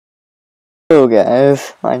Hello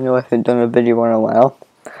guys, I know I haven't done a video in a while.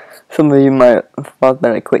 Some of you might have thought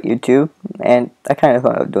that I quit YouTube, and I kind of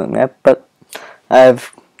thought of doing that, but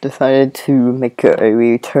I've decided to make a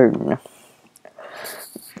return.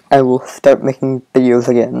 I will start making videos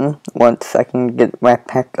again once I can get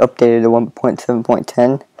RapPack updated to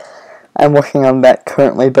 1.7.10. I'm working on that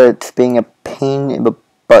currently, but it's being a pain in the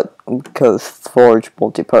butt because Forge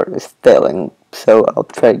multipart is failing, so I'll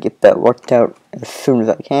try to get that worked out as soon as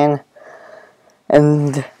I can.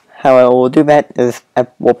 And how I will do that is I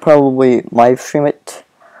will probably live stream it,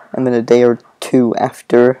 and then a day or two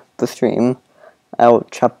after the stream, I'll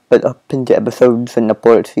chop it up into episodes and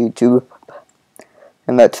upload it to YouTube.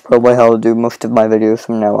 And that's probably how I'll do most of my videos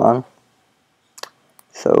from now on.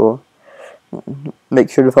 So, make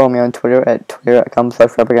sure to follow me on Twitter at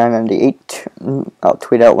twitter.com/RapPack98. I'll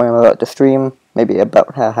tweet out when I'm about to stream, maybe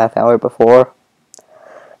about a half hour before.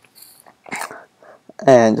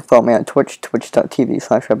 And follow me on Twitch,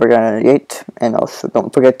 twitch.tv/RapPack98. And also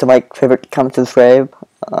don't forget to like, favorite, comment, subscribe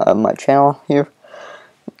on my channel here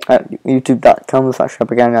at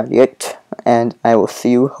youtube.com/RapPack98. And I will see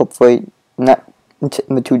you hopefully not in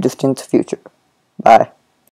the too distant future. Bye.